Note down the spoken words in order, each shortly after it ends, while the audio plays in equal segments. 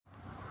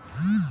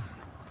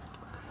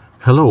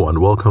Hello and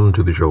welcome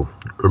to the show.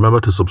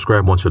 Remember to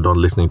subscribe once you're done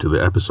listening to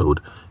the episode.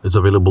 It's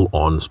available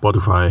on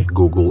Spotify,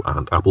 Google,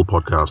 and Apple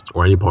Podcasts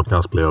or any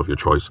podcast player of your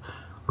choice.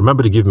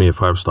 Remember to give me a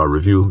 5-star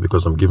review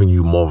because I'm giving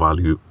you more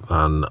value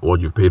than what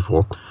you've paid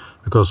for.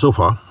 Because so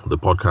far, the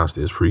podcast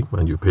is free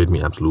and you've paid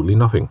me absolutely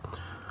nothing.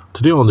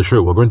 Today on the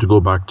show, we're going to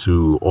go back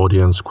to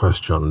audience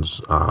questions.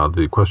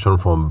 The question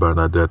from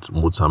Bernadette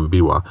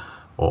Mutsambiwa,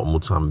 or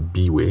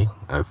Mutsambiwe,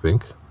 I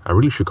think. I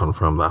really should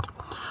confirm that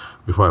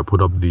before I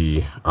put up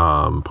the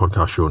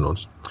podcast show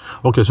notes.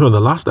 Okay, so in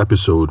the last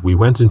episode, we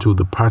went into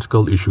the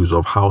practical issues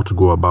of how to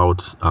go about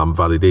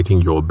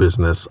validating your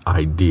business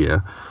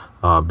idea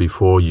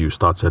before you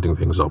start setting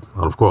things up.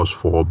 And of course,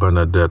 for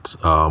Bernadette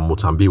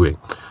Mutambiwe,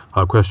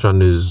 her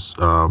question is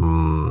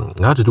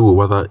had to do with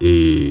whether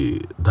a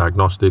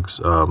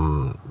diagnostics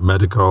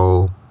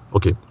medical.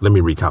 Okay, let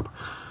me recap.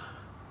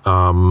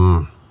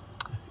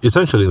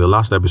 Essentially, in the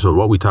last episode,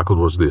 what we tackled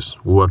was this.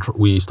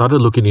 We started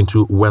looking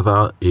into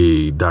whether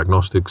a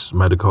diagnostics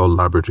medical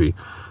laboratory,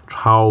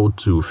 how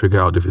to figure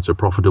out if it's a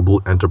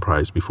profitable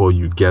enterprise before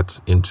you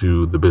get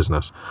into the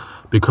business.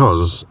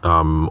 Because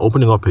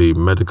opening up a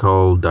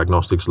medical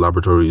diagnostics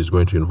laboratory is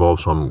going to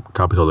involve some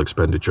capital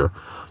expenditure.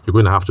 You're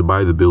going to have to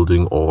buy the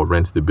building or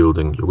rent the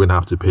building. You're going to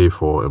have to pay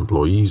for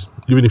employees.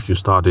 Even if you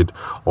start it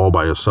all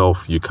by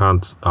yourself, you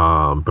can't,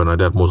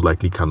 Bernadette most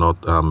likely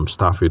cannot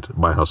staff it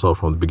by herself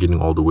from the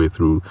beginning all the way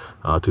through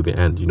to the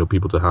end. You know,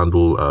 people to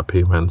handle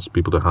payments,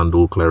 people to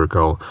handle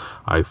clerical.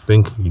 I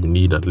think you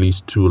need at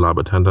least 2 lab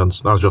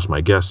attendants. That's just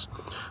my guess.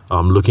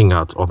 Looking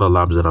at other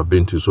labs that I've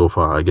been to so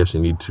far, I guess you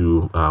need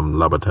 2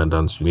 lab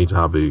attendants. You need to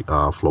have a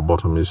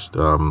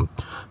phlebotomist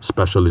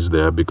specialist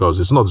there because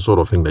it's not the sort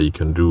of thing that you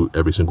can do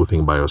every single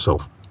thing by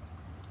yourself.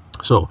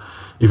 So,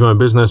 if you're in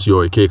business,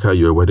 you're a caker,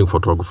 you're a wedding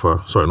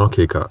photographer, sorry, not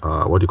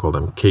caker, what do you call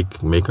them?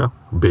 Cake maker,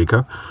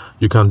 baker.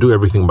 You can do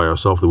everything by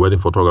yourself. The wedding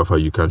photographer,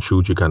 you can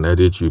shoot, you can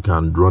edit, you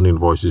can run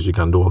invoices, you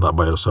can do all that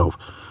by yourself.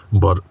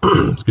 But,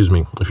 excuse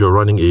me, if you're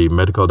running a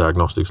medical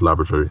diagnostics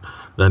laboratory,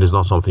 then it's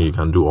not something you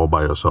can do all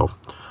by yourself.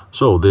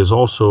 So there's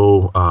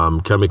also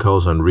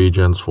chemicals and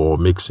reagents for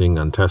mixing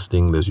and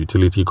testing. There's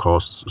utility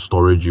costs,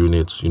 storage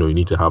units. You know, you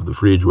need to have the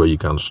fridge where you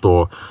can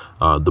store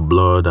the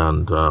blood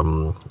and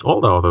all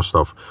that other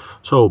stuff.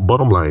 So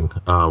bottom line,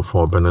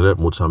 for Bernadette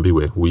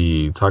Mutsambiwe,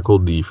 we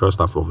tackled the first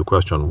half of the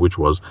question, which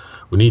was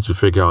we need to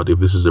figure out if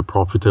this is a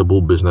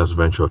profitable business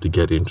venture to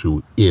get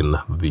into in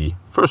the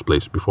first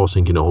place before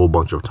sinking a whole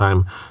bunch of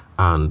time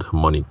and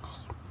money.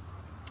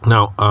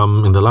 Now,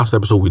 in the last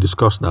episode, we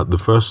discussed that the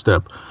first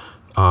step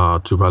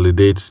to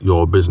validate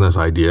your business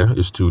idea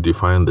is to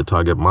define the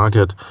target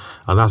market,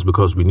 and that's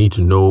because we need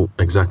to know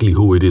exactly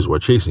who it is we're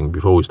chasing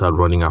before we start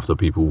running after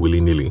people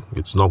willy-nilly.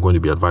 It's not going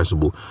to be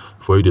advisable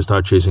for you to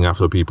start chasing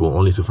after people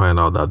only to find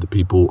out that the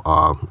people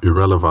are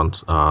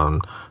irrelevant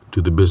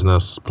to the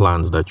business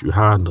plans that you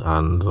had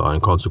and are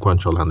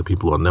inconsequential, and the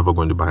people are never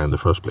going to buy in the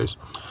first place.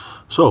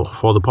 So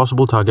for the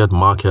possible target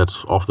market,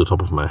 off the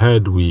top of my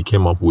head, we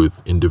came up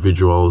with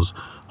individuals,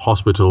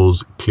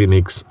 hospitals,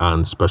 clinics,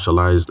 and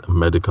specialized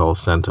medical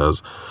centers,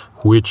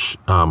 which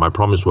I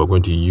promise we're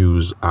going to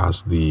use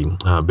as the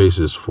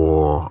basis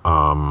for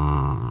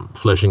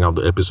fleshing out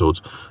the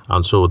episodes.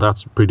 And so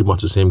that's pretty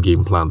much the same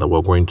game plan that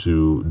we're going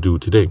to do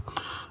today.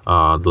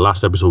 The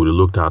last episode, we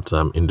looked at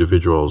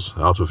individuals,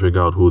 how to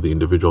figure out who the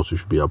individuals you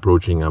should be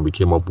approaching, and we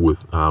came up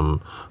with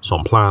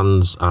some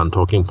plans and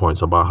talking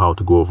points about how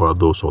to go over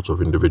those sorts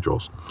of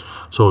individuals.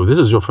 So if this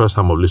is your first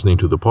time of listening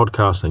to the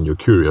podcast and you're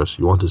curious,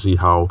 you want to see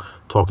how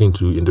talking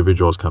to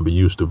individuals can be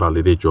used to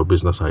validate your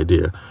business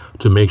idea,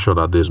 to make sure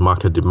that there's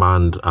market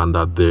demand and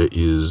that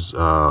there's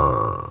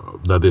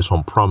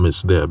some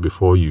promise there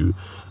before you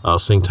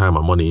sink time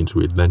and money into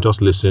it, then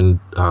just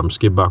listen,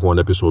 skip back one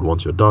episode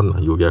once you're done,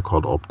 and you'll get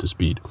caught up to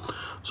speed.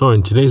 So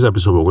in today's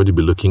episode, we're going to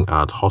be looking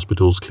at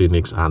hospitals,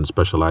 clinics, and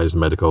specialized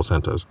medical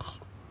centers.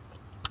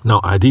 Now,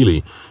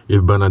 ideally,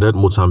 if Bernadette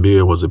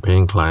Mutsambiwe was a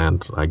paying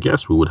client, I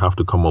guess we would have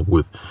to come up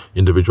with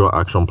individual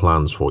action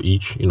plans for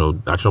each,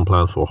 action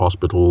plans for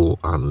hospital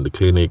and the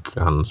clinic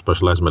and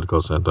specialized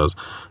medical centers.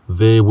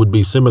 They would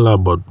be similar,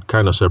 but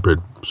kind of separate.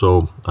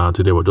 So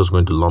today we're just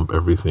going to lump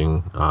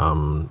everything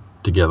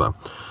together.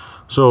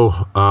 So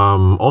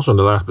also in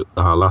the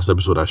last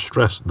episode, I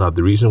stressed that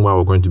the reason why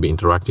we're going to be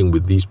interacting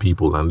with these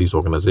people and these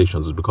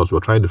organizations is because we're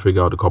trying to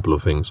figure out a couple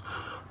of things.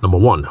 Number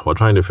one, we're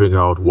trying to figure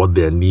out what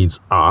their needs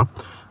are.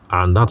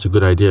 And that's a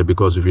good idea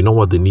because if you know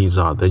what the needs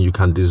are, then you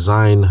can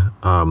design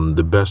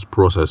the best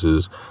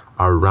processes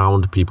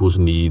around people's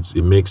needs.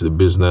 It makes the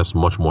business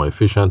much more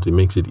efficient. It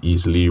makes it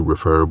easily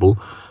referable.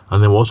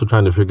 And then we're also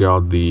trying to figure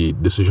out the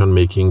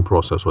decision-making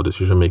process or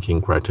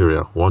decision-making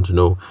criteria. We want to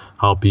know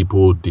how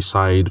people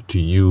decide to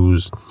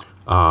use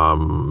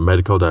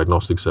medical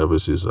diagnostic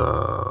services.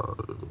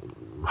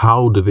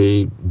 How do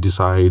they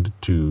decide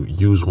to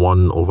use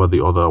one over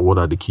the other? What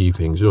are the key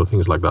things?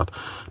 Things like that.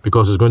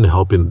 Because it's going to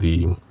help in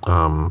the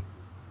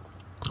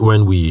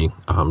when we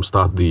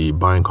start the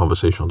buying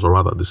conversations, or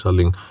rather the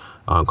selling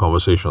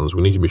conversations.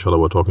 We need to be sure that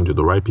we're talking to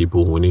the right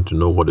people. We need to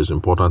know what is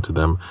important to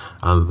them,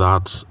 and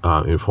that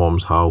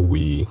informs how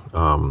we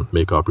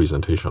make our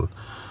presentation,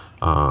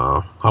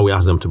 how we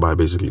ask them to buy,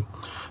 basically.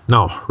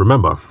 Now,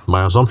 remember,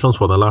 my assumptions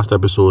for the last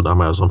episode and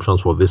my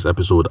assumptions for this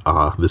episode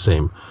are the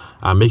same.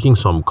 I'm making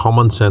some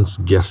common sense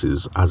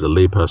guesses as a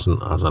layperson,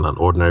 as an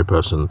ordinary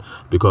person,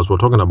 because we're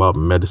talking about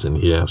medicine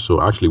here.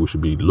 So actually, we should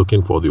be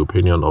looking for the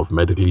opinion of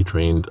medically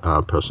trained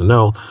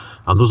personnel.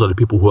 And those are the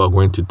people who are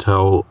going to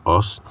tell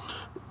us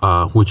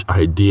which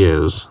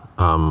ideas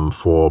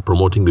for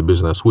promoting the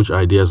business, which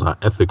ideas are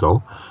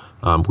ethical,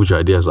 which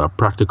ideas are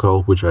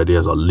practical, which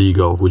ideas are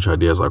legal, which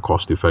ideas are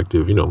cost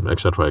effective,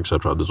 etc.,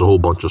 etc. There's a whole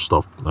bunch of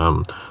stuff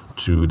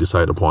to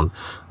decide upon.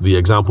 The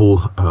example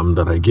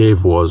that I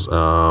gave was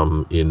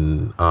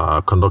in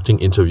conducting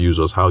interviews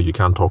was how you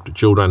can't talk to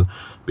children,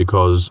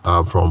 because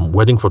from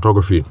wedding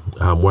photography,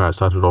 where I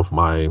started off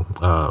my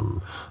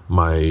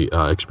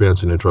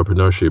experience in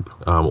entrepreneurship,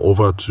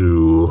 over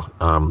to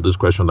this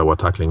question that we're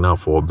tackling now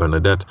for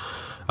Bernadette,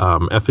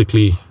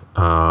 ethically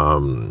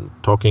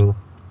talking.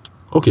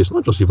 Okay, it's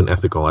not just even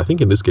ethical. I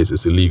think in this case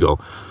it's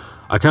illegal.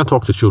 I can't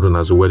talk to children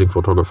as a wedding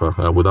photographer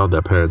without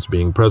their parents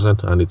being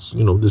present. And it's,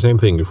 the same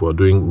thing if we're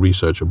doing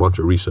research, a bunch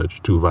of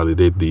research to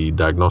validate the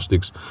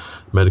diagnostics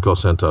medical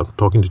center.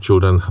 Talking to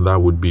children,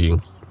 that would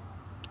be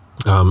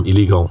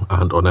illegal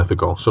and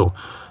unethical. So,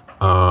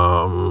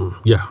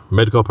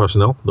 medical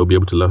personnel, they'll be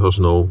able to let us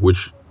know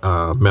which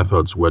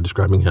methods we're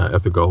describing here: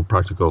 ethical,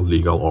 practical,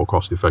 legal, or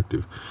cost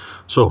effective.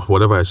 So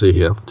whatever I say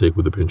here, take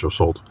with a pinch of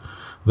salt.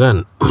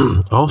 Then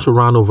I also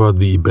ran over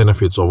the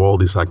benefits of all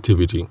this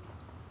activity,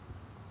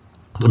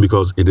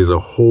 because it is a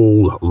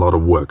whole lot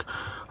of work.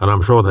 And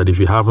I'm sure that if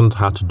you haven't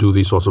had to do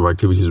these sorts of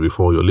activities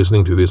before, you're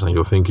listening to this and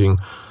you're thinking,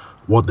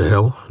 what the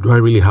hell? Do I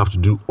really have to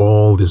do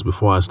all this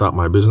before I start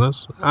my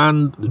business?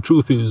 And the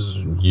truth is,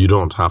 you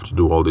don't have to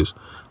do all this,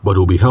 but it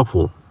will be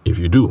helpful if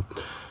you do.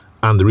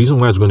 And the reason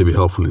why it's going to be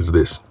helpful is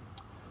this.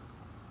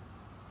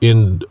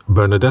 In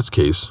Bernadette's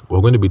case,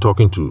 we're going to be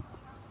talking to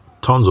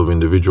tons of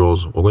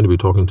individuals. We're going to be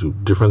talking to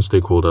different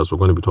stakeholders. We're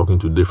going to be talking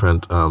to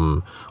different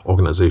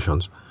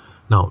organizations.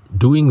 Now,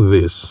 doing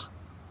this,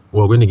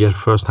 we're going to get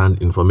first-hand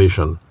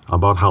information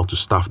about how to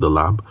staff the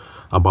lab,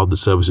 about the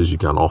services you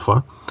can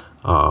offer.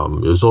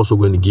 It's also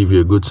going to give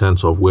you a good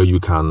sense of where you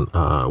can,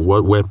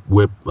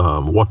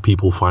 what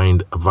people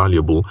find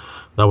valuable.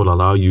 That will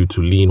allow you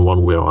to lean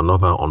one way or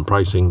another on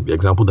pricing. The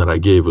example that I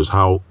gave is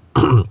how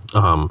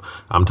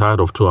I'm tired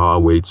of 2-hour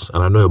waits,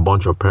 and I know a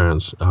bunch of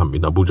parents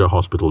in Abuja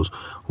hospitals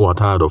who are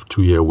tired of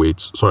 2-year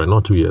waits. Sorry,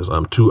 not 2 years,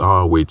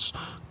 2-hour waits,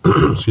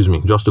 excuse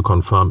me, just to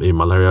confirm a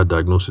malaria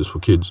diagnosis for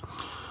kids,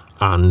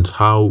 and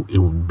how it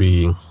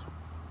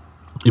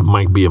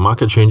might be a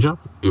market changer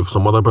if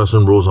some other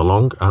person rolls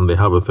along and they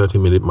have a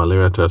 30-minute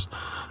malaria test.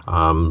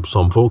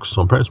 Some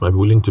parents might be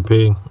willing to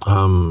pay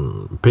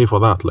for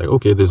that. Like,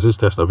 okay, there's this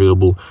test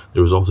available.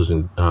 The result is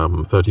in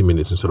 30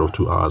 minutes instead of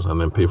 2 hours, and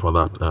then pay for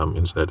that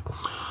instead.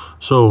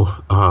 So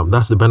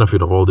that's the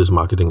benefit of all this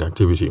marketing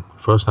activity: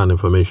 first-hand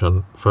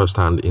information,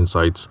 first-hand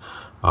insights,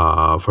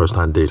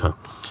 first-hand data.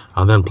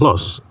 And then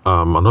plus,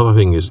 another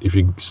thing is, if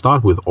you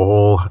start with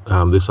all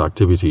this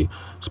activity,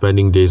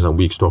 spending days and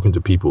weeks talking to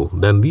people,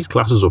 then these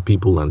classes of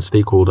people and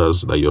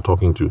stakeholders that you're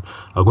talking to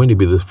are going to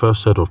be the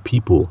first set of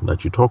people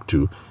that you talk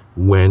to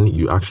when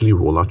you actually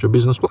roll out your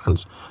business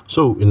plans.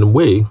 So in a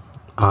way,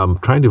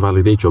 trying to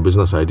validate your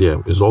business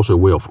idea is also a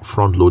way of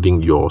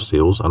front-loading your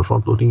sales and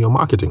front-loading your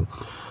marketing.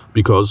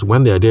 Because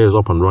when the idea is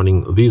up and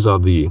running, these are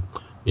the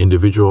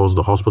individuals,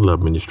 the hospital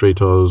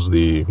administrators,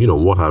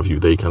 what have you.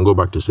 They can go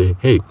back to say,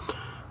 hey,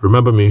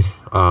 remember me,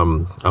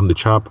 I'm the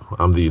chap,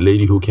 I'm the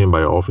lady who came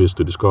by your office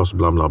to discuss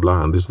blah, blah,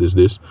 blah, and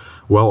this.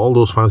 Well, all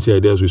those fancy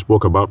ideas we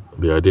spoke about,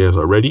 the ideas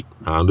are ready,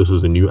 and this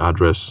is the new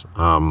address.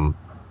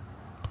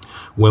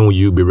 When will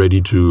you be ready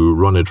to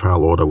run a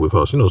trial order with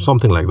us?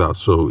 Something like that.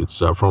 So it's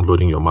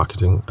front-loading your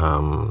marketing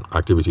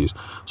activities.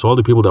 So all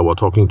the people that we're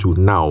talking to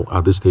now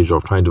at this stage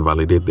of trying to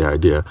validate the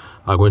idea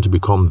are going to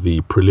become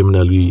the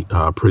preliminary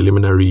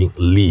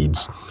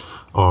leads.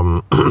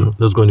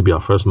 There's going to be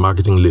our first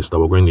marketing list that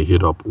we're going to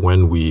hit up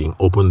when we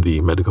open the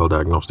medical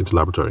diagnostics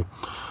laboratory.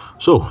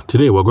 So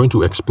today we're going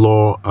to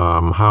explore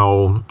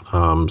how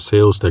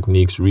sales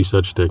techniques,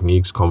 research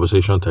techniques,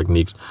 conversation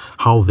techniques,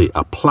 how they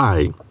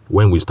apply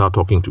when we start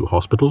talking to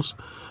hospitals,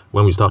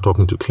 when we start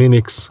talking to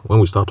clinics, when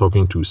we start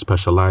talking to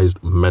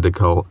specialized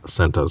medical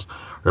centers.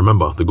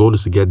 Remember, the goal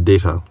is to get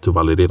data to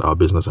validate our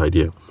business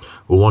idea.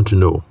 We want to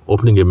know,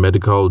 opening a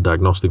medical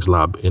diagnostics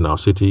lab in our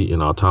city,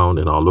 in our town,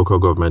 in our local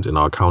government, in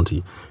our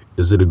county,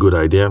 is it a good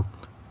idea?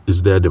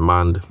 Is there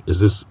demand? Is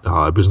this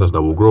a business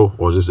that will grow,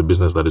 or is this a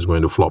business that is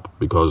going to flop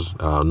because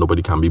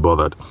nobody can be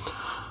bothered?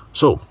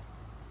 So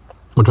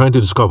we're trying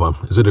to discover,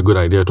 is it a good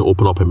idea to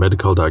open up a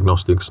medical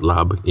diagnostics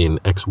lab in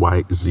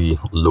XYZ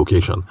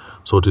location?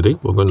 So today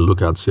we're going to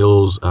look at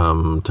sales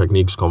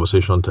techniques,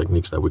 conversation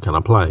techniques that we can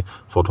apply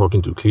for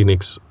talking to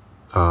clinics,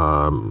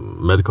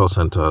 medical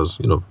centers,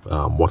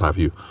 what have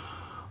you.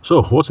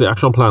 So what's the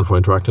action plan for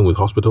interacting with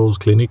hospitals,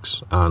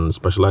 clinics, and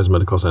specialized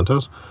medical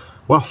centers?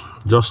 Well,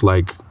 just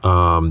like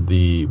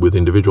the with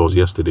individuals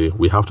yesterday,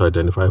 we have to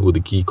identify who the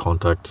key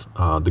contacts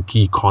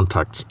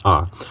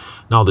are.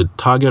 Now, the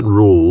target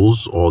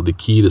roles or the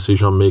key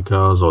decision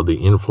makers or the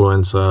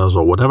influencers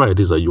or whatever it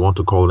is that you want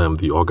to call them,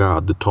 the orga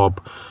at the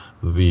top,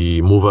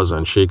 the movers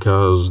and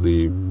shakers,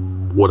 the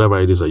whatever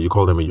it is that you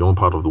call them in your own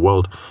part of the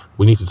world,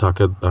 we need to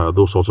target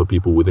those sorts of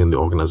people within the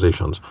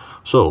organizations.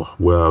 So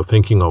we're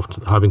thinking of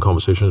having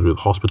conversations with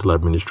hospital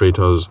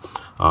administrators,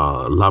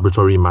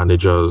 laboratory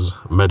managers,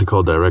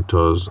 medical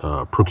directors,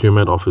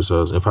 procurement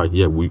officers. In fact,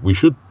 yeah, we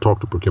should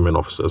talk to procurement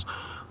officers.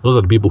 Those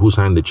are the people who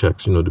sign the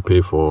checks, to pay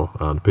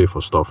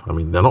for stuff. I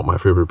mean, they're not my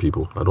favorite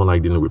people. I don't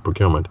like dealing with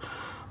procurement.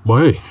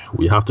 But hey,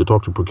 we have to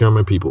talk to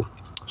procurement people.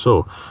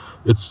 So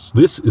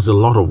this is a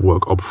lot of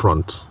work up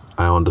front.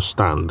 I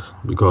understand,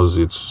 because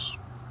if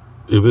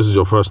this is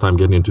your first time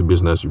getting into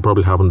business, you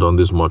probably haven't done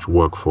this much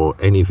work for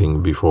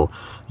anything before.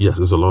 Yes,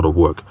 it's a lot of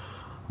work.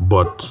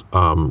 But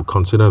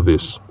consider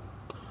this.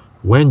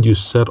 When you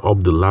set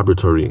up the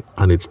laboratory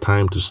and it's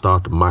time to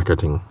start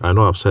marketing, I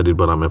know I've said it,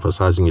 but I'm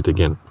emphasizing it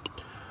again.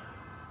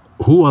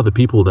 Who are the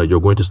people that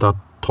you're going to start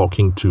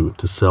talking to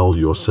sell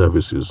your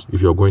services?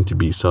 If you're going to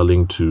be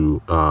selling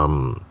to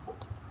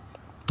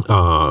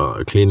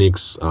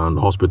clinics and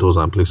hospitals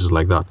and places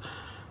like that,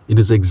 it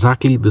is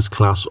exactly this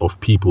class of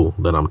people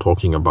that I'm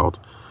talking about.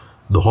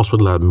 The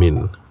hospital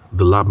admin,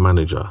 the lab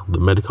manager, the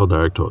medical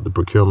director, the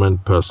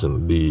procurement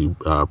person, the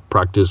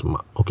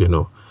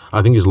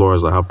I think it's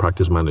lawyers that have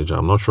practice manager.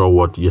 I'm not sure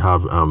what you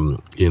have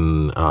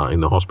in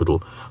the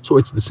hospital. So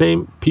it's the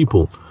same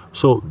people.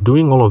 So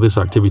doing all of this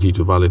activity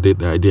to validate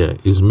the idea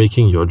is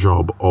making your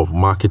job of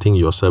marketing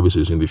your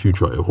services in the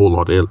future a whole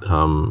lot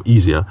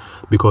easier,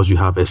 because you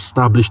have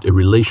established a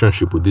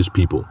relationship with these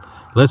people.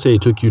 Let's say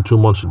it took you 2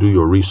 months to do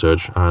your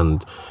research,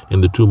 and in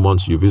the 2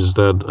 months you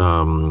visited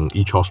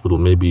each hospital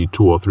maybe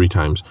 2 or 3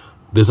 times.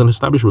 There's an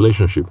established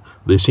relationship.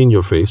 They've seen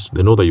your face.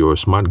 They know that you're a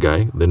smart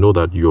guy. They know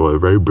that you're a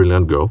very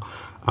brilliant girl.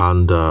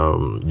 And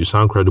you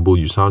sound credible,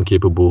 you sound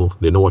capable.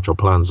 They know what your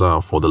plans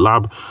are for the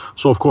lab.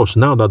 So, of course,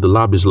 now that the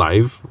lab is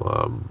live,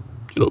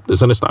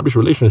 there's an established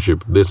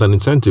relationship. There's an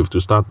incentive to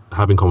start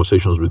having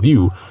conversations with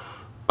you,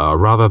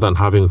 rather than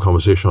having a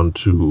conversation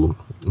to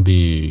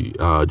the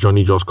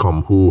Johnny Just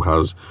Come who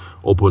has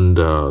opened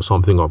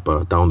something up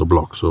down the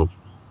block. So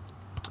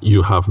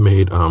you have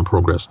made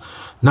progress.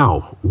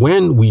 Now,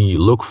 when we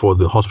look for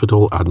the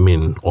hospital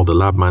admin or the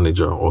lab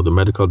manager or the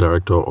medical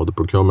director or the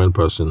procurement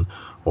person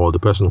or the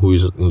person who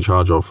is in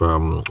charge of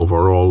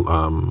overall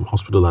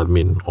hospital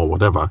admin or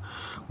whatever,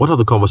 what are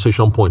the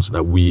conversation points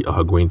that we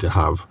are going to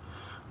have?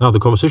 Now, the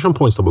conversation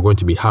points that we're going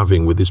to be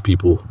having with these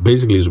people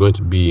basically is going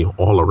to be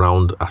all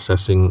around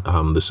assessing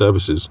the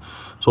services.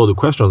 So the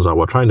questions are,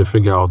 we're trying to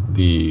figure out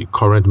the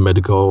current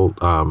medical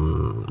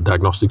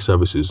diagnostic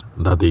services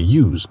that they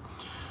use.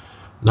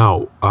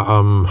 Now,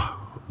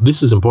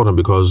 this is important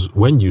because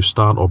when you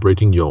start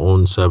operating your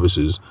own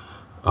services,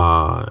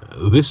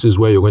 this is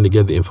where you're going to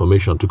get the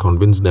information to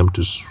convince them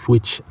to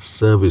switch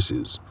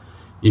services.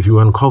 If you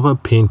uncover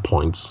pain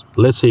points,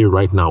 let's say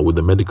right now with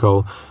the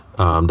medical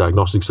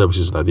diagnostic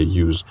services that they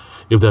use,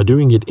 if they're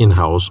doing it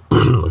in-house,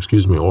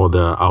 or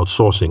they're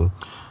outsourcing,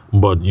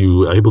 but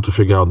you are able to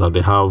figure out that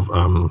they have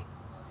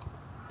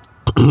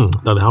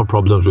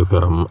problems with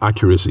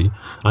accuracy,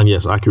 and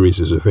yes,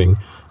 accuracy is a thing,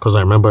 because I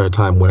remember a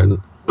time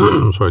when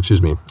I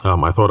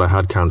thought I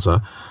had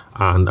cancer,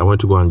 and I went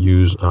to go and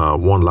use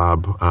one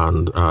lab,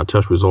 and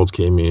test results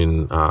came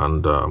in,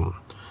 and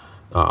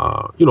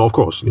of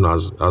course,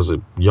 as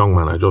a young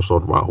man, I just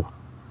thought, wow,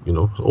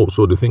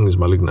 so the thing is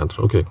malignant.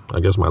 Okay, I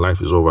guess my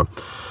life is over.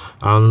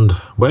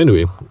 But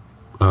anyway,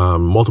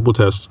 multiple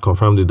tests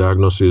confirmed the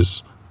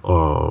diagnosis,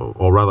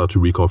 or rather to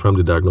reconfirm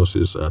the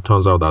diagnosis.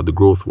 Turns out that the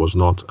growth was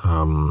not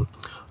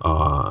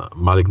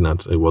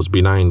malignant. It was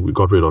benign. We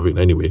got rid of it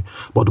anyway.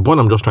 But the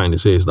point I'm just trying to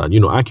say is that,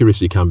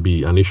 accuracy can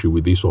be an issue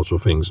with these sorts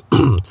of things.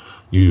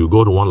 You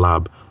go to one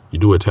lab, you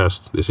do a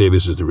test, they say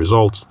this is the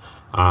result,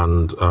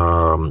 and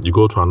you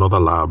go to another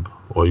lab,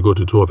 or you go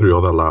to 2 or 3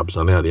 other labs,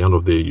 and then at the end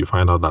of the day, you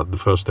find out that the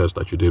first test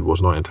that you did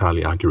was not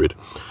entirely accurate.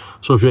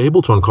 So if you're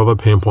able to uncover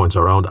pain points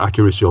around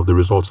accuracy of the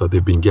results that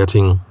they've been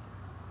getting,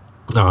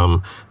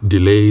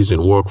 delays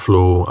in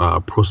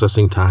workflow,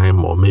 processing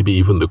time, or maybe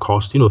even the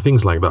cost,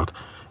 things like that.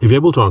 If you're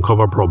able to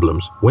uncover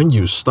problems, when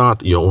you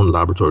start your own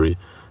laboratory,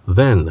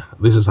 then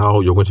this is how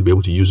you're going to be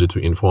able to use it to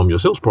inform your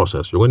sales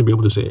process. You're going to be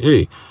able to say,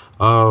 hey,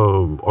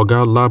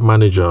 Oga lab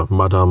manager,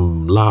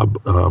 Madam lab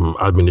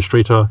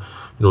administrator,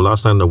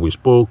 last time that we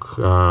spoke,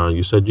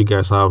 you said you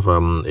guys have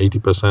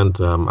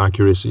 80%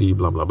 accuracy,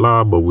 blah, blah,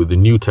 blah. But with the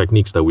new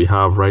techniques that we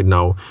have right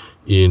now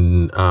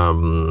when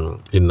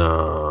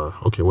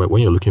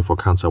you're looking for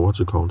cancer, what's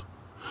it called?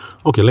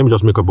 Okay, let me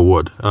just make up a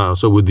word.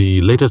 So with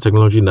the latest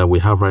technology that we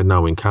have right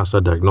now in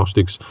cancer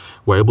diagnostics,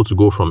 we're able to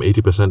go from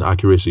 80%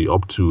 accuracy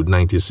up to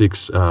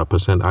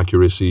 96%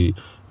 accuracy,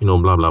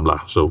 blah, blah,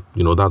 blah. So,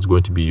 that's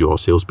going to be your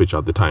sales pitch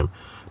at the time.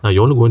 Now,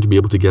 you're only going to be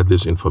able to get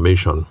this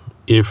information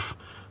if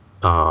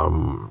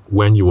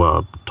when you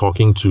are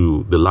talking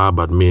to the lab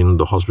admin,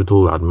 the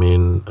hospital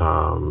admin,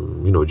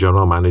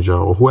 general manager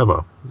or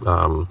whoever,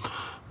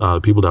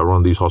 people that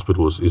run these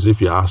hospitals, is if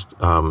you asked,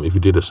 if you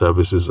did a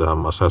services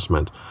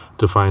assessment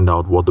to find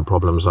out what the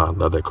problems are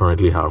that they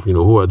currently have.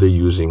 Who are they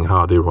using? How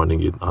are they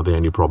running it? Are there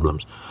any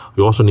problems?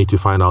 You also need to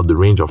find out the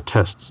range of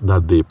tests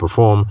that they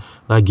perform.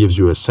 That gives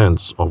you a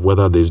sense of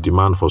whether there's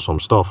demand for some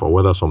stuff or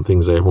whether some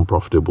things are even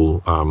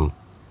profitable.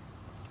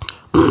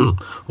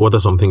 Whether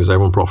some things are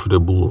even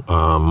profitable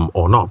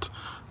or not.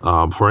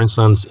 For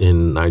instance,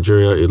 in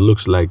Nigeria, it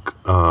looks like,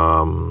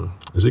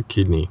 is it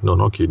kidney? No,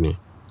 not kidney.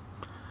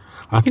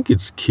 I think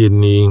it's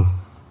kidney.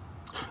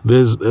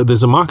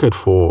 There's a market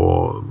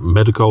for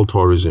medical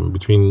tourism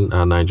between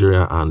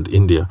Nigeria and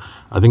India.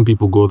 I think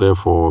people go there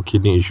for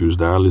kidney issues,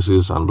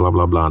 dialysis, and blah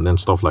blah blah, and then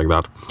stuff like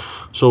that.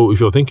 So if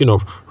you're thinking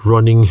of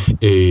running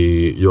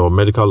your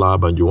medical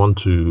lab and you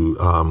want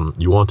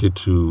it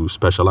to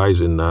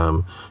specialize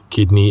in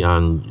kidney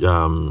and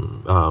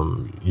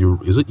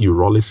is it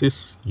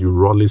urolysis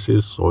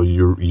or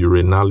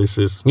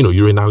urinalysis?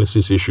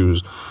 Urinalysis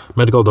issues.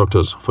 Medical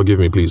doctors, forgive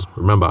me, please.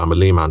 Remember, I'm a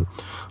layman.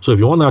 So if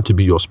you want that to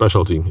be your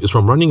specialty, it's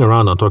from running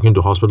around and talking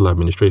to hospital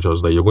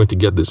administrators that you're going to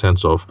get the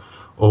sense of,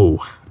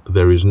 oh,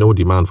 there is no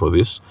demand for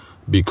this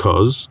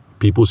because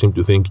people seem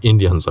to think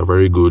Indians are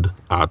very good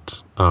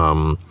at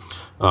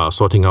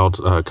sorting out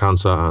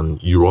cancer and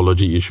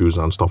urology issues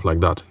and stuff like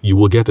that. You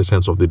will get a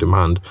sense of the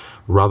demand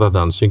rather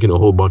than sinking a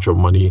whole bunch of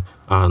money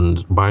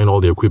and buying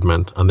all the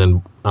equipment and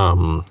then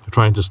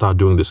trying to start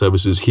doing the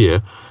services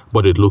here.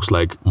 But it looks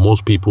like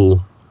most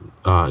people,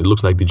 it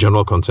looks like the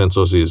general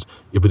consensus is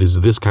if it is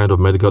this kind of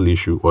medical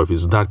issue or if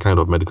it's that kind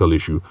of medical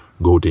issue,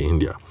 go to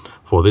India.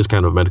 For this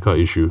kind of medical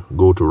issue,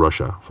 go to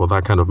Russia. For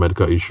that kind of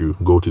medical issue,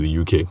 go to the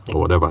UK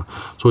or whatever.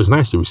 So it's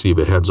nice to receive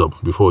a heads up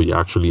before you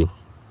actually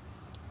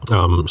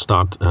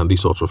start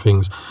these sorts of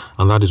things.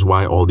 And that is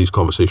why all these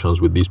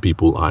conversations with these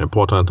people are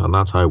important. And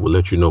that's how I will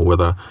let you know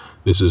whether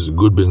this is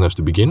good business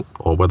to begin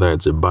or whether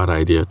it's a bad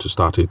idea to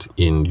start it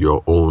in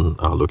your own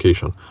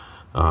location.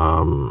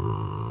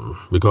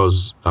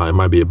 Because it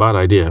might be a bad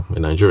idea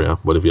in Nigeria,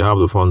 but if you have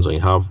the funds and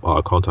you have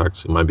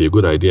contacts, it might be a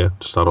good idea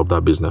to start up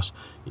that business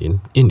in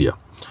India.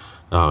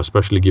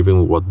 Especially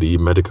given what the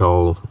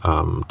medical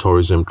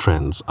tourism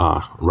trends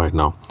are right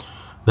now.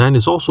 Then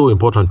it's also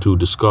important to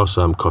discuss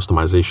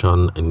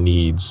customization and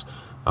needs,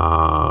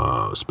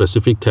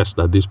 specific tests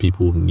that these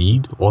people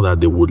need or that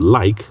they would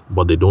like,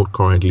 but they don't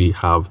currently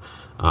have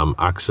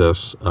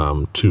access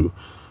to.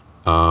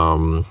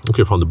 From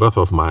the birth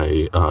of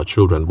my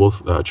children,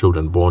 both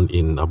children born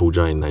in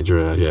Abuja in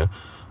Nigeria here,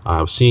 I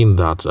have seen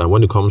that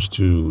when it comes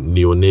to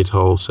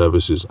neonatal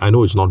services, I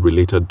know it's not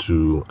related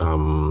to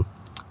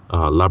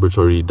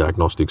laboratory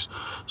diagnostics.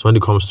 So when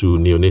it comes to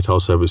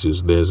neonatal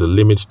services, there's a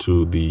limit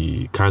to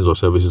the kinds of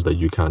services that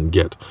you can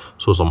get.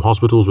 So some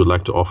hospitals would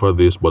like to offer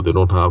this, but they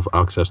don't have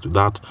access to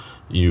that.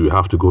 You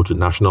have to go to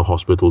National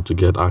Hospital to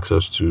get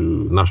access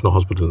to National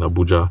Hospital in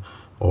Abuja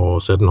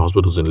or certain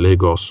hospitals in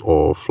Lagos,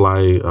 or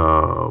fly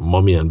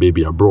mommy and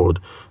baby abroad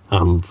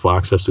for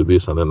access to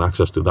this and then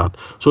access to that.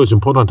 So it's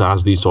important to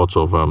ask these sorts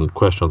of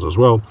questions as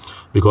well,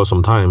 because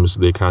sometimes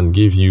they can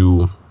give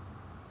you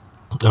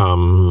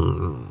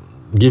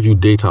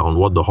data on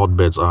what the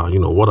hotbeds are.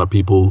 What are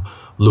people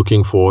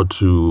looking forward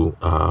to,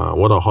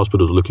 what are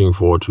hospitals looking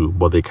forward to,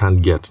 but they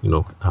can't get,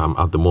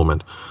 at the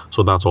moment.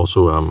 So that's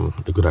also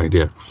a good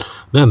idea.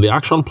 Then the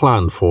action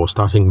plan for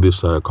starting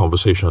this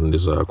conversation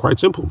is quite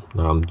simple.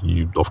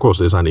 Of course,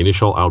 there's an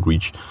initial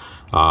outreach.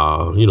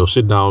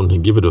 Sit down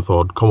and give it a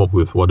thought, come up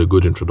with what a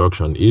good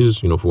introduction is,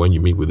 for when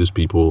you meet with these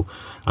people.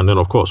 And then,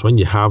 of course, when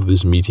you have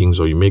these meetings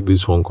or you make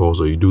these phone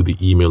calls or you do the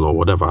email or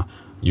whatever,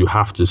 you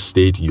have to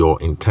state your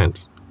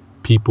intent.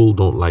 People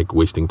don't like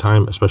wasting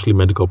time, especially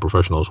medical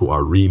professionals who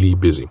are really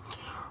busy.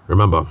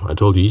 Remember, I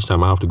told you each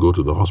time I have to go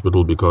to the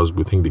hospital because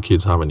we think the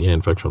kids have an ear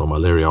infection or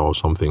malaria or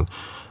something.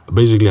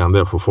 Basically, I'm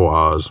there for 4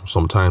 hours.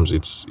 Sometimes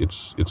it's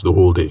the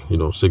whole day,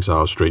 6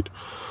 hours straight.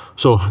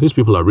 So these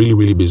people are really,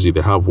 really busy.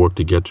 They have work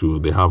to get to.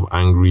 They have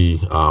angry,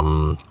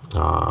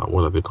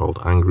 what are they called?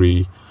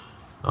 Angry,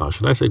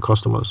 should I say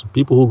customers?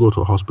 People who go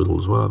to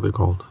hospitals, what are they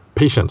called?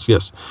 Patients,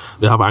 yes.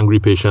 They have angry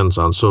patients,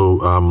 and so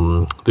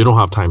they don't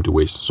have time to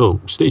waste. So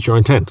state your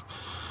intent.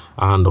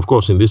 And of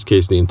course, in this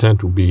case, the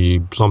intent would be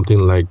something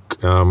like,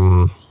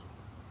 you're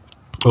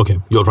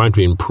trying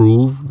to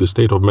improve the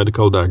state of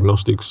medical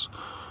diagnostics,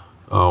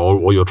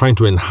 or you're trying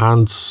to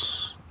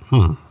enhance,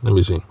 let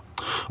me see.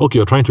 Okay,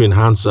 you're trying to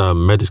enhance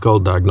medical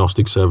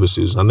diagnostic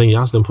services, and then you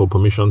ask them for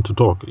permission to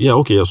talk.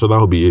 So that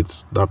will be it.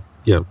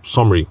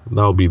 Summary.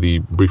 That will be the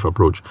brief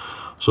approach.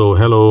 So,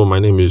 hello, my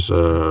name is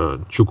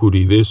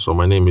Chukudi this, or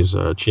my name is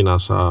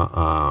Chinasa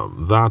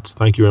that.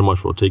 Thank you very much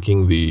for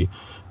taking the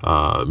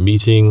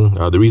meeting.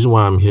 The reason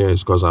why I'm here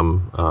is because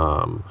I'm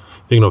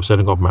thinking of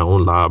setting up my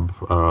own lab.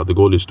 The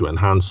goal is to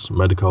enhance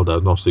medical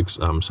diagnostics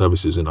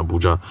services in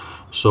Abuja.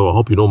 So I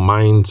hope you don't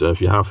mind if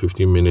you have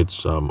 15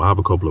 minutes. I have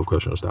a couple of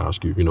questions to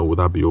ask you. Would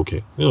that be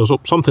okay? So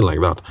something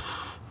like that.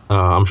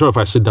 I'm sure if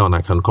I sit down,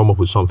 I can come up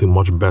with something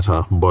much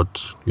better,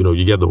 but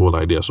you get the whole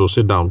idea. So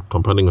sit down,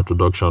 compelling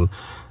introduction,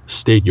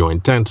 state your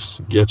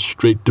intent, get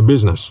straight to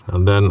business,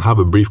 and then have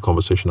a brief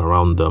conversation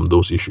around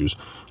those issues.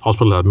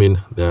 Hospital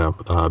admin, they're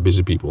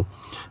busy people.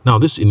 Now,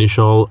 this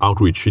initial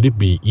outreach, should it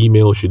be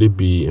email? Should it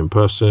be in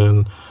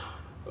person?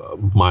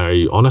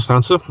 My honest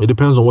answer, it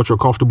depends on what you're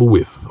comfortable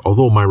with.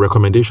 Although my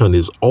recommendation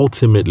is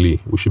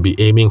ultimately we should be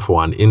aiming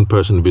for an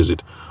in-person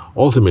visit.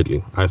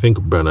 Ultimately, I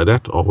think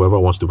Bernadette or whoever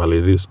wants to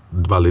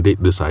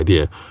validate this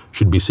idea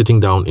should be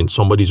sitting down in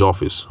somebody's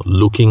office,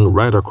 looking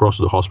right across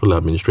the hospital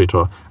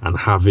administrator and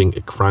having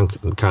a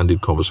frank and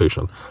candid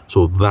conversation.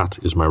 So that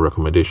is my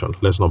recommendation.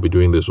 Let's not be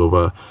doing this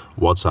over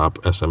WhatsApp,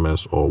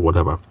 SMS, or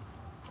whatever.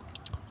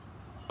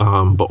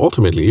 But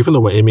ultimately, even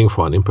though we're aiming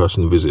for an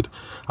in-person visit,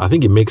 I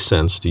think it makes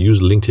sense to use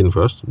LinkedIn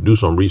first, do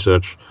some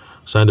research,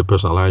 send a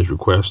personalized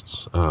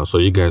request, so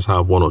you guys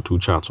have one or two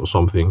chats or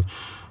something.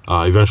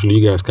 Eventually,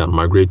 you guys can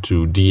migrate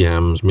to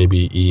DMs,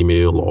 maybe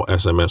email or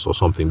SMS or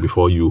something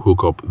before you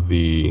hook up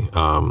the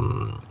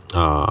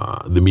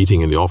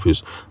meeting in the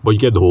office. But you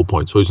get the whole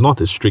point. So it's not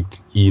a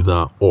strict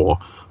either or.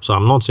 So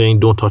I'm not saying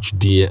don't touch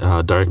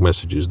direct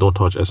messages, don't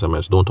touch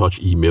SMS, don't touch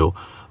email.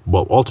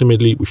 But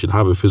ultimately, we should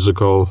have a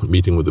physical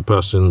meeting with the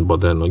person. But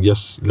then,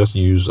 yes, let's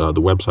use the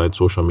website,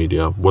 social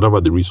media, whatever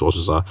the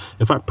resources are.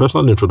 In fact,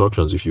 personal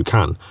introductions, if you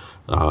can.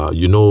 A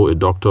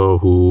doctor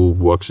who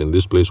works in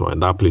this place or in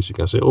that place, you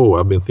can say, oh,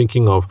 I've been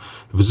thinking of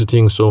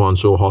visiting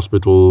so-and-so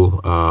hospital.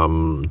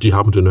 Do you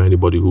happen to know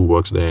anybody who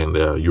works there in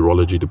the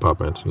urology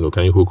department?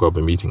 Can you hook up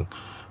a meeting?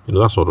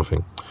 That sort of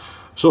thing.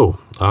 So,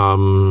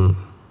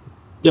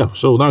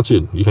 so that's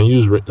it. You can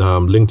use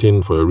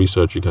LinkedIn for your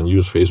research. You can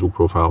use Facebook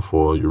profile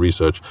for your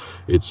research.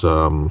 It's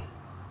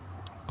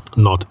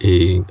not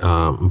a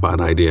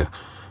bad idea.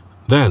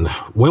 Then,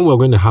 when we're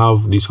going to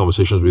have these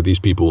conversations with these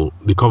people,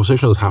 the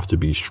conversations have to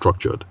be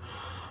structured.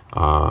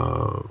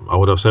 I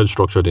would have said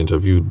structured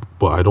interview,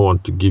 but I don't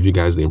want to give you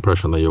guys the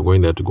impression that you're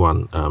going there to go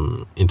and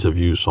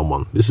interview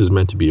someone. This is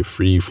meant to be a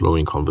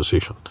free-flowing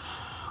conversation.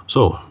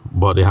 So,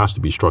 but it has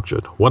to be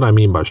structured. What I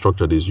mean by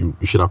structured is you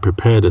should have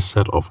prepared a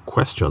set of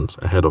questions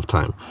ahead of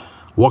time.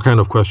 What kind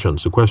of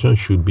questions? The questions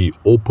should be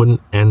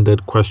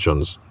open-ended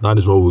questions. That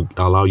is what will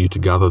allow you to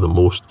gather the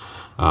most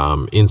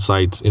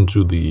insights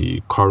into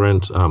the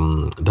current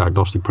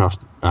diagnostic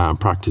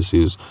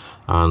practices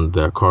and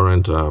their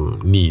current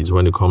needs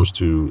when it comes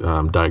to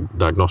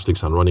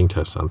diagnostics and running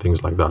tests and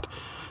things like that.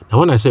 Now,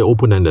 when I say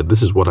open-ended,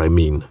 this is what I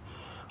mean.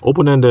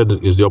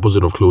 Open-ended is the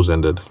opposite of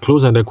closed-ended.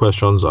 Closed-ended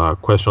questions are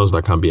questions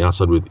that can be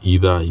answered with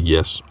either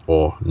yes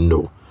or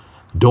no.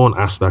 Don't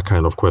ask that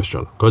kind of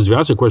question. Because if you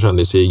ask a question and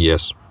they say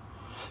yes,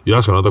 you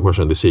ask another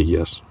question, they say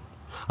yes.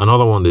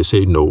 Another one, they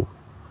say no.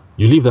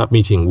 You leave that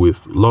meeting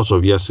with lots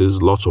of yeses,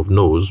 lots of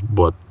no's,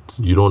 but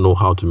you don't know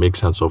how to make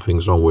sense of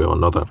things one way or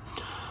another.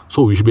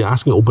 So you should be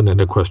asking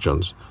open-ended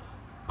questions.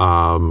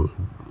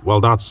 Well,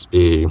 that's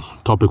a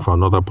topic for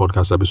another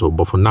podcast episode.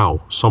 But for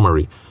now,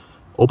 summary.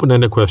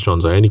 Open-ended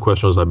questions are any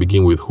questions that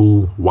begin with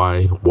who,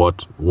 why,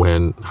 what,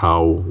 when,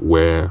 how,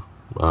 where,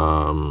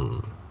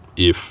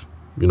 if,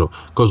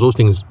 because those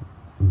things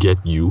get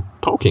you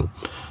talking.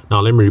 Now,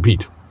 let me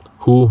repeat.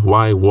 Who,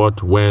 why,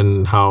 what,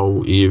 when,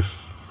 how,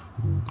 if.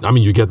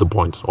 You get the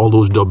point. All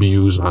those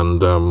W's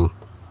and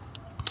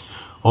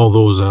all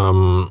those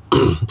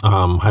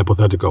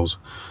hypotheticals.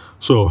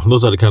 So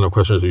those are the kind of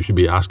questions you should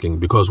be asking,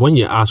 because when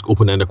you ask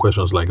open-ended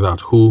questions like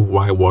that, who,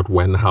 why, what,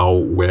 when, how,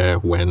 where,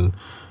 when,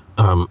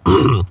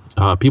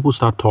 people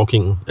start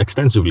talking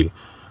extensively.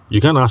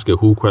 You can ask a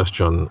who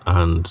question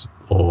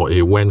or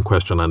a when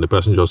question and the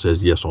person just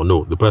says yes or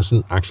no. The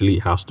person actually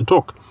has to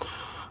talk.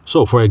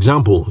 So, for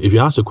example, if you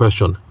ask the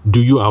question,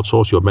 do you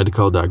outsource your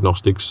medical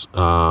diagnostics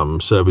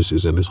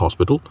services in this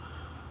hospital?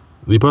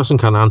 The person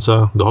can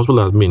answer, the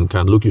hospital admin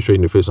can look you straight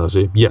in the face and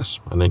say, yes,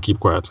 and then keep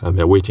quiet, and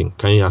they're waiting.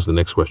 Can you ask the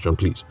next question,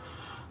 please?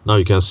 Now,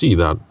 you can see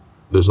that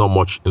there's not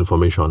much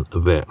information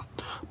there.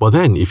 But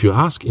then, if you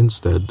ask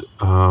instead,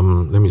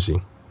 let me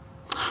see.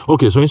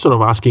 Okay, so instead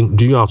of asking,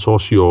 do you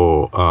outsource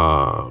your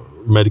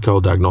medical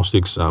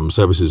diagnostics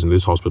services in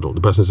this hospital?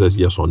 The person says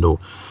yes or no.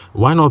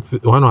 Why not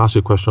ask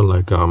a question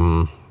like,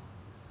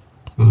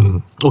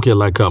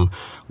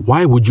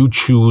 why would you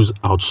choose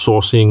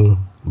outsourcing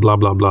blah,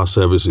 blah, blah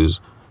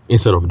services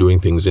instead of doing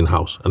things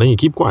in-house? And then you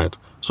keep quiet.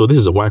 So this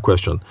is a why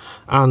question.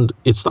 And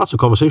it starts a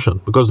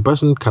conversation because the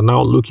person can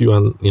now look you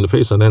in the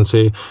face and then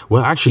say,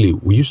 well, actually,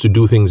 we used to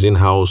do things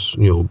in-house,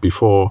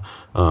 before,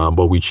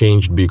 but we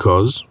changed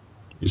because...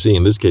 You see,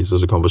 in this case,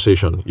 there's a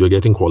conversation. You're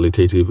getting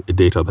qualitative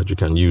data that you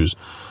can use.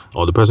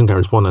 Or the person can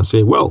respond and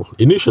say, well,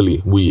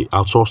 initially, we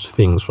outsourced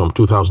things from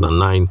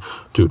 2009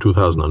 to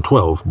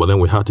 2012, but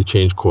then we had to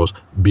change course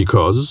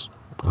because,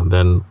 and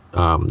then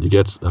you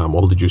get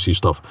all the juicy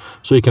stuff.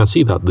 So you can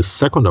see that the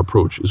second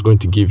approach is going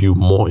to give you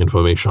more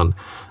information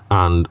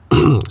and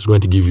it's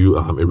going to give you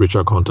a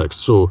richer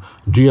context. So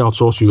do you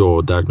outsource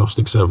your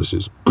diagnostic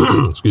services?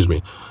 Excuse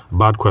me.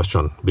 Bad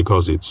question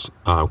because it's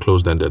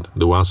closed-ended.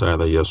 They will answer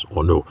either yes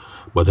or no.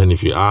 But then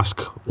if you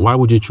ask, why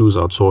would you choose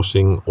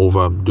outsourcing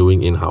over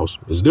doing in-house?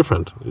 It's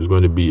different. It's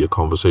going to be a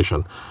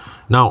conversation.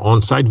 Now,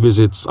 on site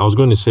visits, I was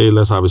going to say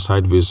let's have a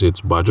site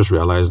visit, but I just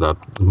realized that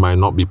it might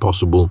not be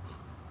possible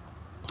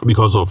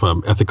because of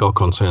ethical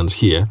concerns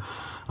here.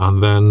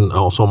 And then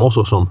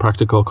also some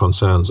practical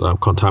concerns,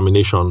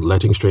 contamination,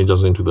 letting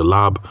strangers into the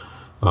lab.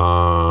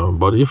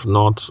 But if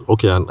not,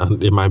 okay,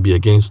 and it might be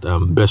against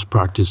best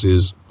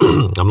practices.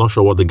 I'm not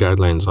sure what the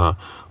guidelines are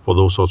for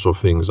those sorts of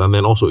things. And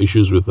then also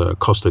issues with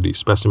custody,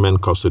 specimen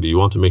custody. You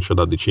want to make sure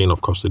that the chain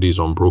of custody is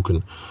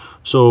unbroken.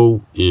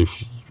 So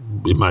if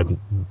it might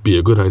be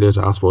a good idea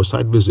to ask for a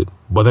site visit,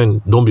 but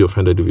then don't be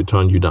offended if it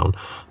turns you down,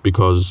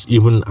 because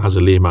even as a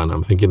layman,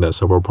 I'm thinking there's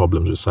several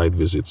problems with site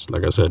visits.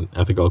 Like I said,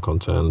 ethical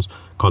concerns,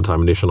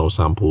 contamination of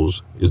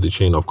samples, is the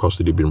chain of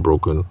custody been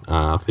broken,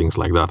 things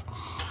like that.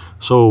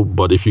 So,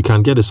 but if you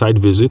can get a site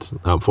visit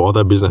for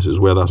other businesses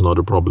where that's not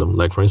a problem,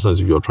 like for instance,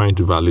 if you're trying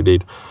to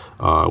validate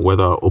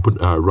whether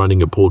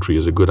running a poultry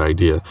is a good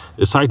idea,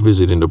 a site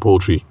visit in the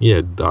poultry,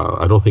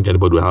 I don't think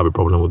anybody will have a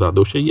problem with that.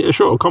 They'll say, yeah,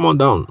 sure, come on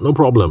down, no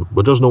problem,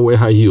 but just don't wear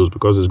high heels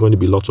because there's going to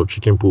be lots of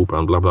chicken poop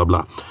and blah, blah,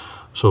 blah.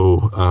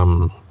 So,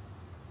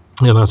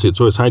 that's it.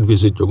 So a site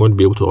visit, you're going to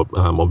be able to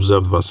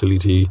observe the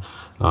facility,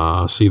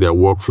 see their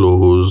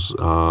workflows,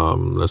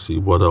 let's see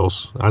what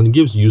else. And it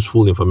gives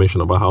useful information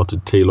about how to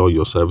tailor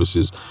your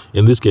services.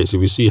 In this case,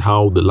 if you see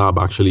how the lab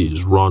actually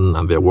is run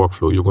and their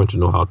workflow, you're going to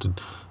know how to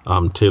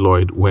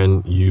tailor it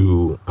when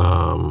you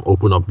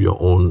open up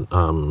your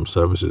own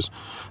services.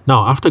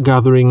 Now, after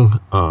gathering,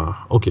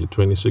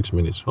 26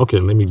 minutes. Okay,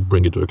 let me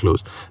bring it to a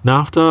close. Now,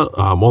 after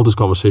all these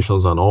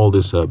conversations and all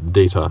this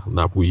data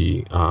that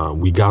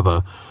we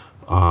gather,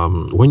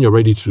 when you're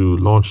ready to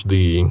launch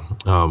the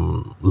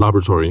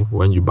laboratory,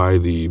 when you buy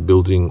the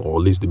building or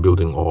lease the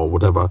building or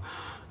whatever,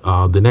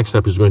 the next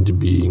step is going to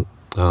be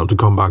to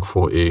come back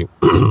for a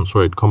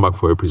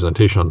a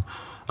presentation.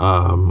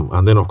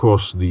 And then, of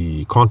course,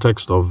 the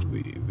context of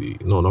the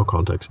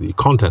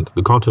content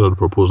of the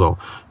proposal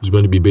is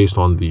going to be based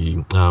on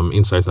the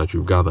insights that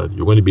you've gathered.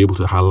 You're going to be able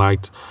to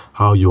highlight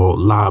how your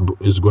lab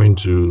is going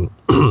to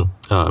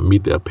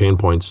meet their pain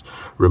points.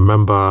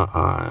 Remember,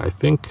 I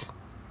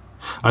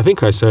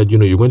think I said,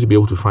 you're going to be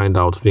able to find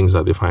out things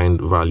that they find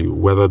value,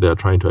 whether they're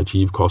trying to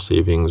achieve cost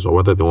savings or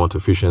whether they want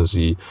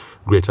efficiency,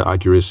 greater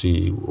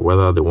accuracy,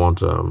 whether they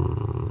want,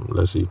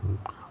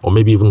 or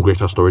maybe even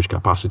greater storage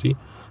capacity.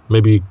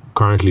 Maybe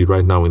currently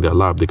right now in their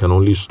lab, they can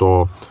only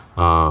store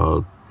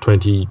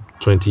 20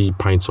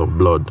 pints of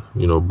blood,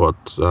 but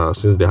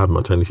since they have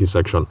maternity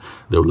section,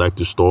 they would like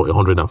to store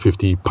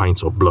 150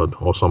 pints of blood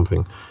or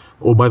something.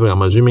 Oh, by the way,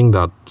 I'm assuming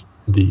that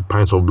the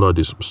pints of blood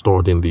is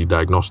stored in the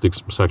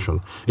diagnostics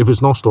section. If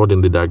it's not stored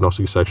in the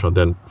diagnostics section,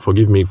 then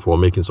forgive me for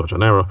making such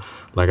an error.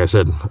 Like I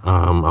said,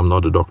 I'm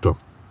not a doctor.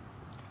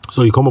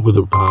 So you come up with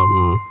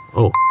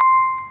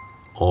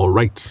all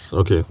right.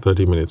 Okay,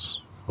 30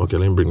 minutes. Okay,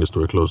 let me bring this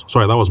to a close.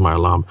 Sorry, that was my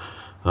alarm,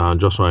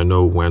 just so I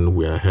know when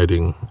we are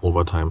heading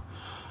over time.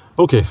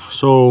 Okay,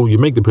 so you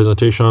make the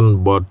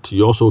presentation, but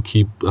you also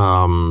keep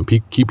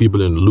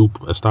people in the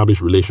loop,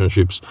 establish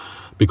relationships,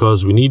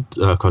 because we need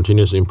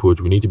continuous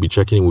input. We need to be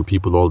checking in with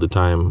people all the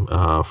time,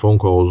 phone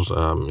calls,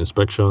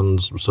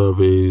 inspections,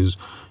 surveys.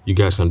 You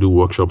guys can do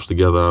workshops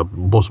together.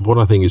 Most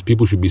important thing is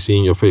people should be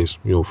seeing your face,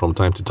 from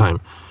time to time.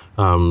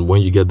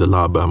 When you get the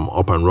lab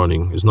up and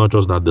running, it's not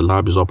just that the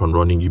lab is up and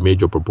running. You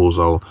made your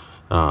proposal.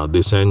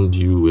 They send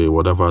you a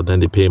whatever, then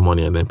they pay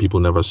money, and then people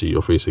never see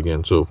your face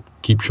again. So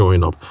keep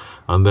showing up.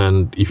 And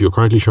then if you're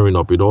currently showing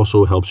up, it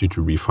also helps you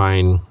to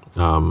refine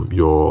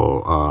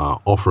your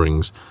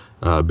offerings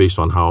based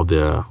on how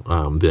their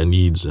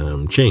needs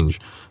change.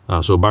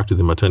 So back to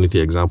the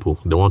maternity example,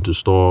 they want to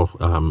store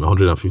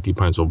 150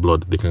 pints of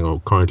blood. They can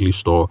currently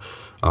store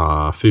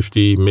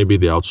 50. Maybe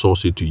they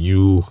outsource it to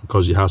you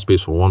because you have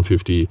space for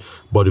 150.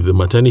 But if the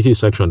maternity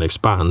section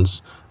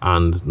expands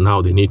and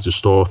now they need to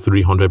store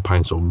 300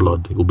 pints of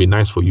blood, it would be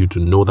nice for you to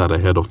know that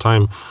ahead of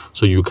time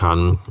so you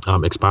can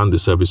expand the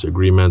service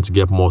agreement,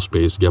 get more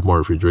space, get more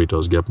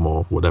refrigerators, get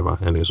more whatever.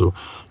 Anyway, so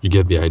you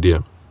get the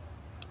idea.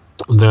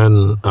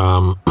 Then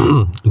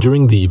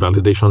during the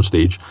validation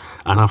stage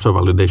and after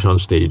validation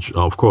stage,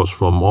 of course,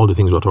 from all the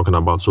things we're talking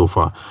about so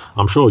far,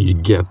 I'm sure you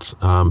get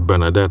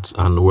Bernadette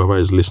and whoever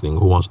is listening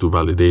who wants to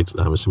validate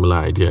a similar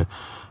idea.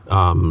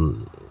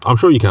 I'm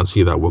sure you can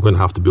see that we're going to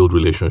have to build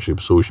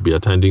relationships. So we should be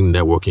attending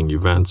networking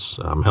events,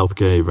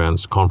 healthcare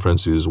events,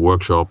 conferences,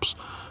 workshops,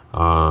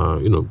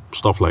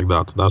 stuff like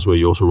that. That's where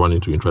you also run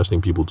into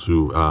interesting people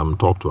to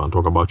talk to and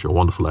talk about your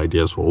wonderful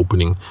ideas for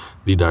opening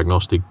the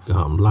diagnostic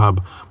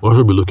lab. We'll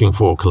also be looking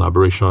for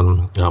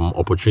collaboration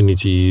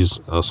opportunities.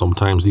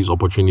 Sometimes these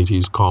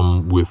opportunities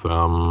come with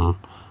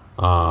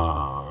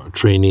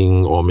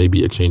training or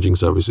maybe exchanging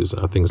services,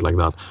 things like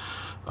that.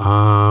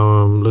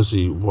 Let's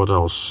see, what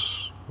else?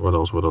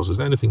 Is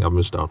there anything I've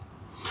missed out?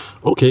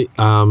 Okay,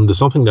 there's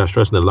something that I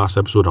stressed in the last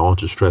episode I want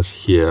to stress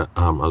here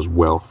as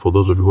well for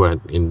those of you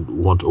who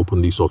want to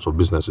open these sorts of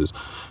businesses.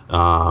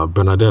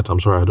 Bernadette, I'm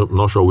sorry, I'm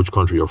not sure which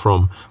country you're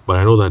from, but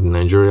I know that in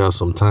Nigeria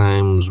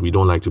sometimes we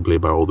don't like to play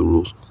by all the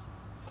rules.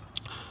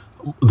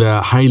 There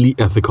are highly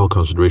ethical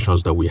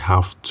considerations that we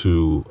have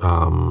to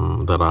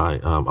that I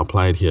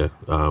applied here.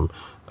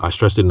 I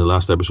stressed it in the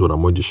last episode.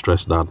 I'm going to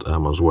stress that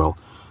as well.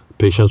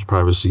 Patient's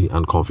privacy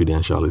and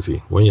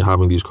confidentiality. When you're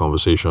having these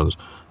conversations,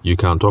 you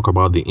can talk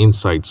about the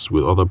insights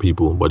with other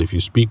people, but if you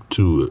speak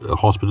to a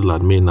hospital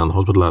admin and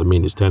hospital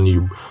admin is telling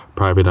you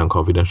private and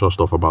confidential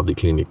stuff about the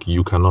clinic,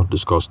 you cannot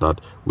discuss that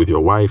with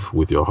your wife,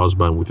 with your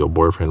husband, with your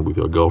boyfriend, with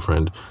your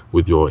girlfriend,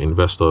 with your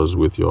investors,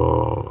 with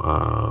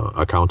your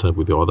accountant,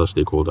 with your other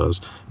stakeholders.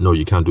 No,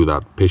 you can't do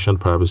that. Patient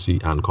privacy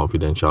and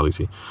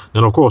confidentiality.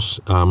 And of course,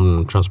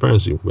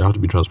 transparency. We have to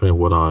be transparent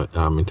what our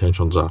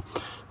intentions are.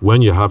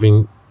 When you're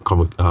having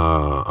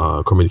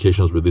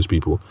communications with these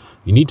people,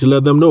 you need to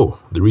let them know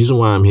the reason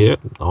why I'm here.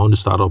 I want to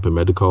start up a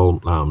medical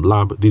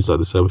lab. These are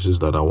the services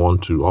that I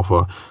want to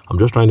offer. I'm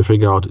just trying to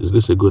figure out, is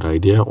this a good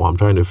idea? Or I'm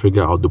trying to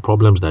figure out the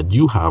problems that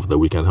you have that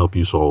we can help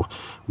you solve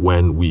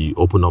when we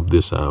open up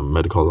this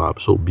medical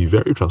lab. So be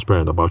very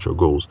transparent about your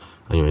goals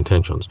and your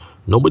intentions.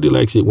 Nobody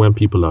likes it when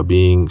people are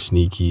being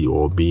sneaky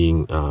or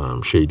being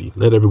shady.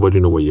 Let everybody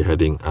know where you're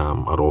heading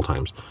at all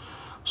times.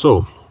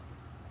 So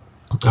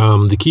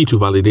the key to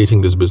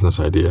validating this business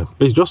idea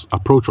is just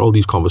approach all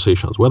these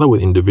conversations, whether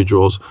with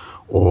individuals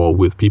or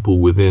with people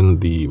within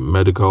the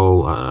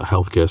medical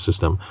healthcare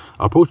system.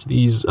 Approach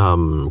these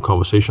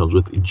conversations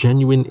with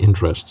genuine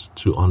interest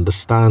to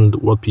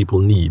understand what people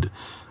need,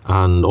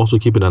 and also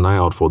keeping an eye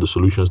out for the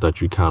solutions that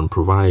you can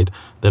provide.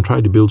 Then try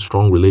to build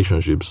strong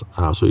relationships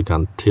so you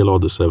can tailor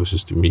the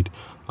services to meet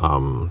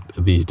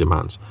these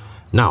demands.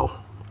 Now,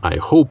 I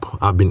hope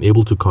I've been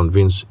able to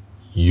convince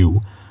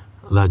you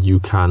that you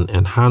can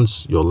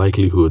enhance your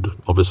likelihood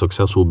of a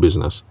successful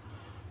business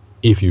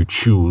if you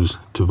choose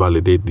to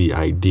validate the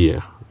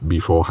idea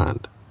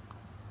beforehand.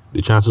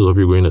 The chances of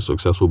you growing a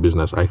successful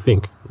business, I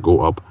think,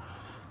 go up.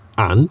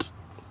 And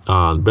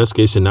best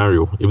case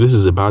scenario, if this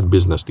is a bad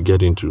business to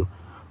get into,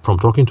 from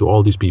talking to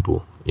all these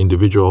people,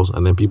 individuals,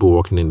 and then people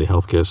working in the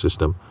healthcare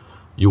system,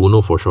 you will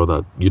know for sure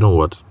that, you know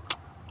what,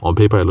 on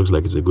paper it looks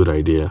like it's a good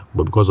idea,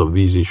 but because of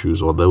these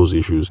issues or those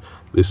issues,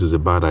 this is a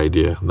bad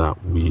idea that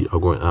we are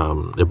going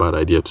a bad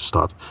idea to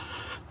start.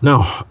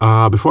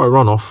 Now, before I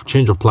run off,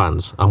 change of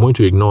plans. I'm going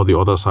to ignore the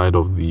other side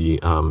of the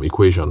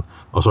equation,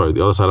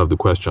 the other side of the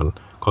question,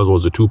 because it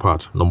was a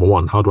two-part. Number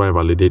one, how do I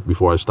validate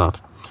before I start?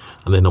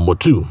 And then number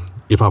two,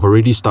 if I've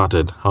already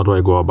started, how do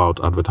I go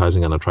about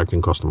advertising and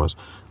attracting customers?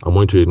 I'm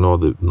going to ignore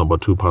the number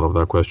two part of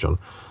that question.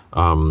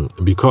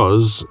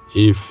 Because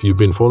if you've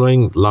been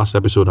following last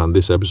episode and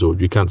this episode,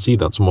 you can see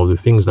that some of the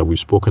things that we've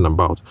spoken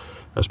about,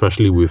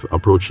 especially with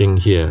approaching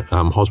here,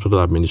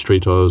 hospital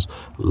administrators,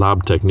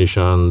 lab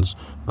technicians,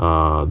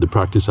 the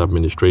practice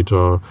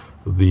administrator,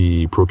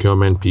 the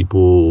procurement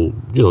people,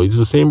 it's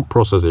the same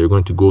process that you're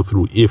going to go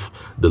through if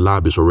the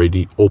lab is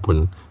already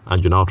open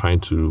and you're now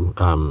trying to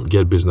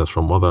get business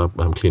from other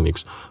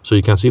clinics. So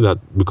you can see that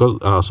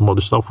because some of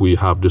the stuff we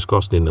have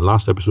discussed in the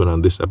last episode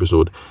and this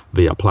episode,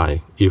 they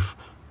apply if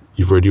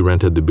you've already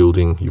rented the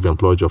building, you've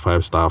employed your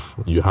 5 staff,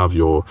 you have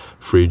your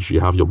fridge, you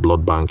have your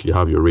blood bank, you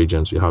have your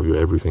reagents, you have your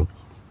everything.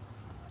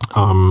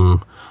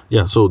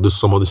 So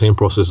some of the same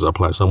processes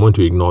apply. So I'm going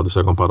to ignore the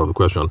second part of the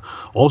question.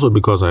 Also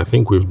because I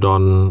think we've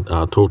done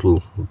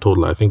total.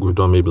 I think we've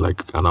done maybe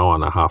like an hour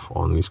and a half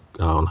on this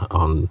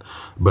on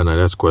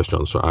Bernadette's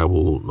question. So I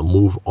will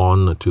move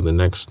on to the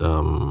next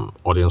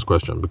audience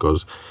question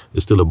because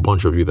there's still a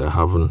bunch of you that I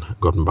haven't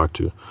gotten back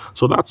to.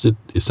 So that's it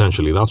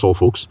essentially. That's all,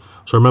 folks.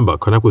 So remember,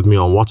 connect with me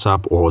on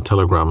WhatsApp or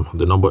Telegram.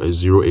 The number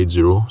is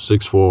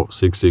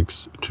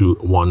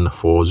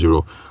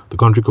 080-6466-2140. The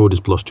country code is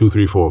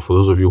 +234 for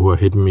those of you who are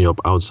hitting me up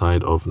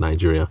outside of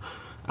Nigeria.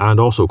 And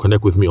also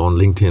connect with me on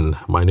LinkedIn.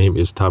 My name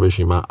is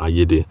Tabeshima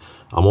Ayede.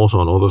 I'm also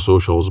on other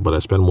socials, but I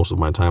spend most of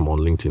my time on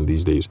LinkedIn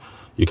these days.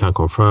 You can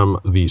confirm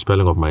the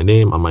spelling of my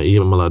name and my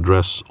email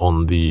address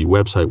on the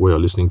website where you're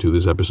listening to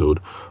this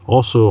episode.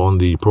 Also on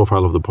the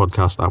profile of the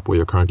podcast app where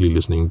you're currently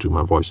listening to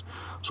my voice.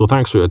 So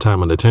thanks for your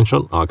time and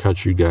attention. I'll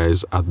catch you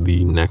guys at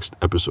the next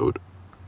episode.